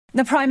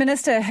The Prime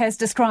Minister has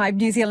described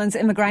New Zealand's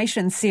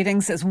immigration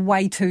settings as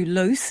way too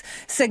loose,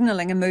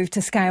 signalling a move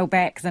to scale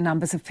back the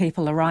numbers of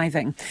people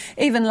arriving.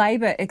 Even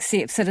Labour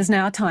accepts it is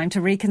now time to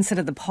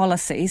reconsider the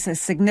policies, a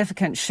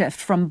significant shift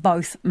from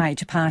both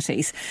major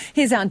parties.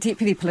 Here's our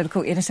Deputy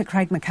Political Editor,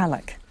 Craig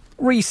McCulloch.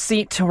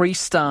 Reset,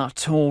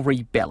 restart or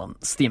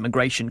rebalance. The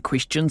immigration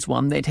question's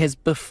one that has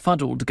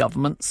befuddled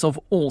governments of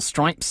all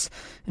stripes,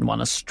 and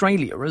one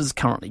Australia is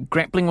currently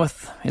grappling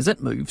with as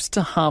it moves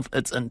to halve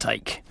its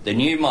intake. The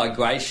new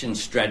migration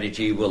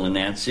strategy we'll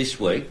announce this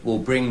week will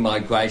bring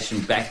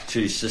migration back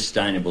to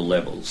sustainable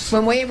levels.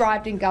 When we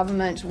arrived in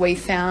government, we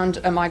found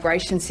a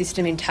migration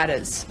system in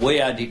tatters.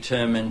 We are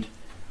determined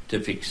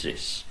to fix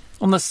this.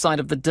 On this side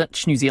of the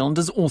ditch, New Zealand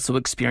is also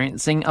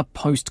experiencing a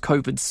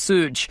post-COVID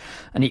surge,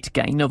 a net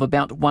gain of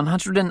about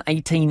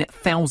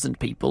 118,000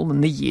 people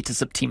in the year to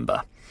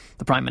September.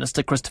 The Prime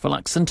Minister, Christopher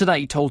Luxon,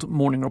 today told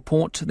Morning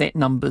Report that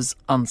number's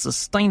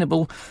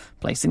unsustainable,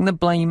 placing the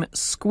blame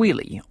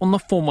squarely on the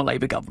former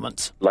Labour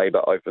government.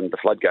 Labour opened the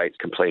floodgates,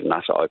 complete and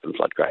utter open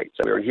floodgates.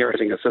 So we're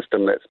inheriting a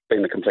system that's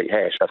been a complete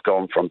hash. It's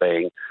gone from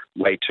being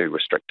way too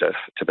restrictive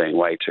to being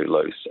way too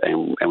loose,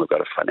 and we've got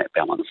to find that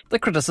balance. The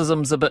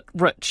criticism's a bit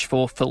rich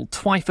for Phil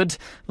Twyford,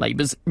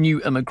 Labour's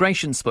new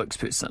immigration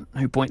spokesperson,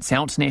 who points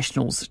out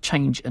National's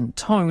change in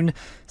tone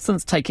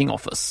since taking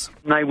office.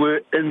 They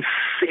were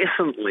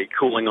incessantly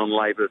calling on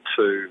Labour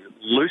to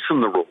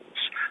loosen the rules,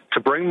 to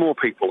bring more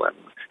people in.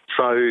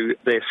 So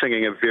they're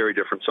singing a very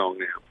different song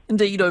now.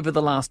 Indeed, over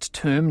the last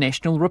term,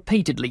 National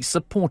repeatedly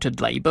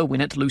supported Labour when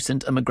it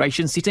loosened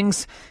immigration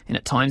settings and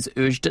at times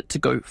urged it to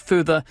go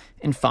further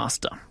and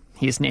faster.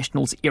 Here's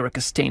National's Erica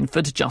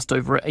Stanford just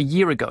over a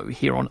year ago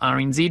here on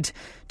RNZ,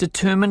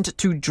 determined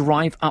to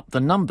drive up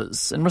the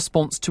numbers in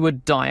response to a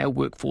dire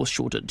workforce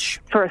shortage.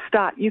 For a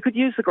start, you could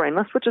use the Green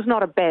List, which is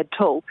not a bad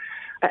tool,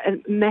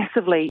 and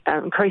massively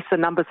increase the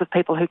numbers of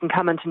people who can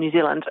come into New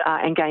Zealand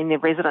and gain their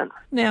residence.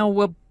 Now,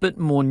 a bit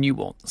more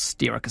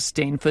nuanced. Erica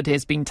Stanford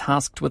has been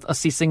tasked with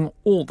assessing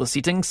all the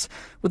settings,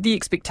 with the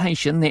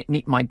expectation that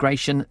net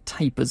migration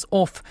tapers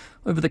off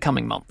over the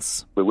coming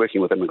months. We're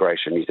working with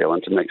Immigration New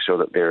Zealand to make sure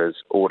that there is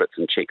audits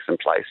and checks in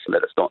place, so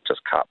that it's not just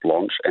carte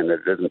blanche and that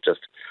it isn't just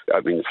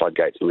opening the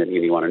floodgates and letting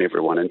anyone and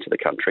everyone into the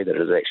country, that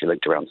it is actually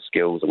linked around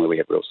skills and where we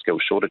have real skill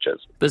shortages.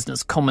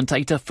 Business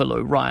commentator Phil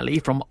O'Reilly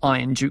from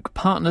Iron Duke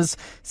Partners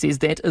says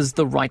that is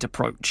the right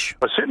approach.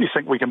 I certainly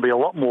think we can be a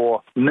lot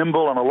more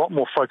nimble and a lot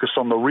more focused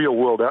on the real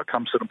world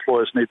outcomes that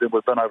employers need than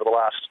we've been over the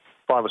last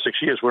 5 or 6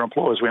 years, where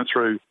employers went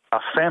through a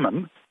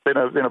famine, then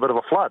a bit of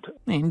a flood.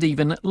 And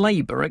even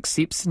Labour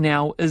accepts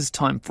now is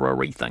time for a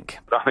rethink.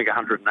 I think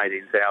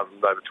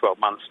 118,000 over 12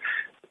 months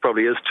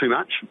probably is too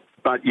much.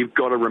 But you've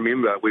got to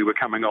remember we were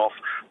coming off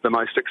the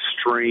most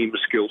extreme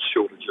skills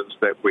shortages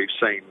that we've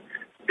seen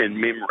in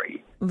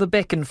memory. The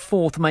back and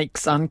forth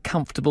makes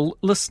uncomfortable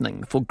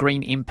listening for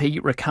Green MP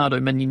Ricardo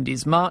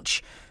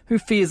Menendez-March, who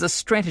fears a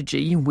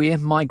strategy where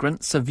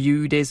migrants are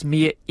viewed as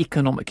mere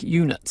economic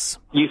units.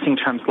 Using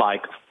terms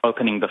like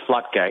opening the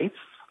floodgates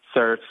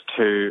serves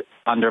to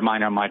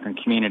undermine our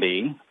migrant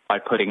community by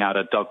putting out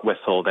a dog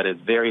whistle that is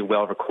very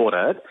well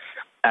recorded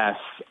as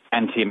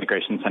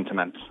anti-immigration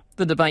sentiment.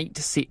 The debate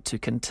set to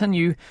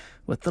continue,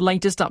 with the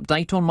latest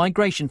update on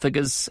migration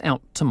figures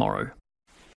out tomorrow.